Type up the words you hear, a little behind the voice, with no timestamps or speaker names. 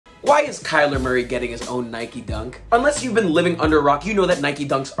Why is Kyler Murray getting his own Nike Dunk? Unless you've been living under a rock, you know that Nike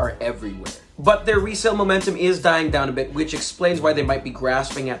Dunks are everywhere. But their resale momentum is dying down a bit, which explains why they might be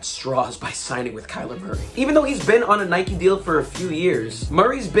grasping at straws by signing with Kyler Murray. Even though he's been on a Nike deal for a few years,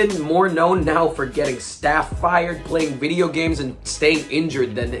 Murray's been more known now for getting staff fired, playing video games, and staying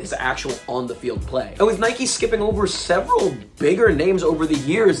injured than his actual on-the-field play. And with Nike skipping over several bigger names over the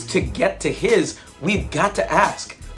years to get to his, we've got to ask,